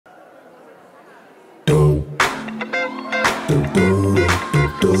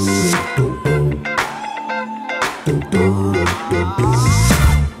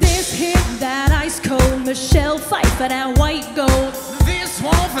This hit that ice cold Michelle fight for that white gold. This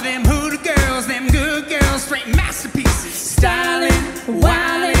one for them hood girls, them good girls, straight masterpieces. Styling,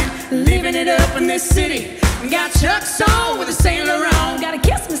 wildin', living it up in this city. Got Chuck's on with a sailor on. Gotta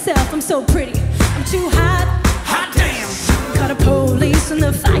kiss myself, I'm so pretty. I'm too hot, Hot damn. got a police and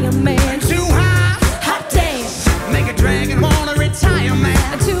the fireman. Too hot. Hot damn, Make a dragon wanna retire, man.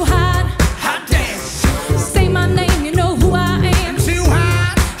 I'm too hot. Hot damn. Say my name, you know who I am. Too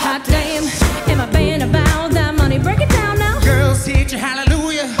hot. Hot damn, am I paying about that money? Break it down now. Girls hit you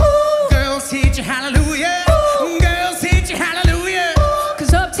hallelujah. Ooh. Girls hit you hallelujah. Ooh. Girls hit you hallelujah.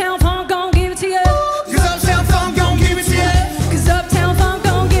 Cause Uptown Funk gon' give it to you. Cause Uptown Funk gon' give it to you. Cause Uptown Funk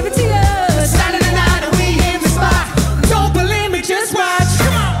gon' give it to you. Saturday night and we in the spot. Don't believe me, just watch.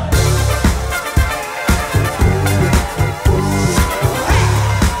 Come on.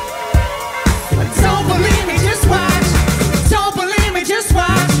 Don't believe me, just watch. Don't believe me, just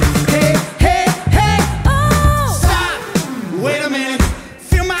watch. Hey, hey, hey. Oh, Stop. Wait a minute.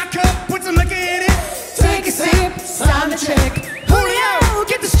 Fill my cup, put some liquor in it. Take a sip, it's time to check. Julio,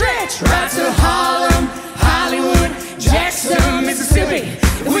 get the stretch. Right to Harlem, Hollywood, Jackson, Mississippi.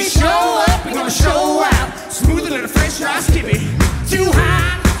 If we show up, we're gonna show out. Smooth a little fresh, dry skippy. Too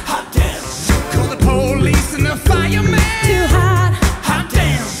hot, hot damn. Call the police and the fireman. too hot. Hot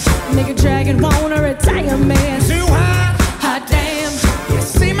damn. Make a dragon wanna retire, man. Too hot, Hot damn, you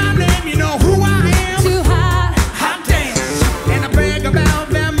say my name, you know who I am. too hot. Hot damn. And I brag about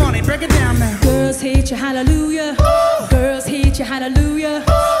that money, break it down now. Girls hit you, hallelujah. Girls hit you, hallelujah.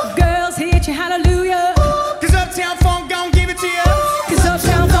 Girls hit you, hallelujah. Cause Uptown Funk gon' give it to you.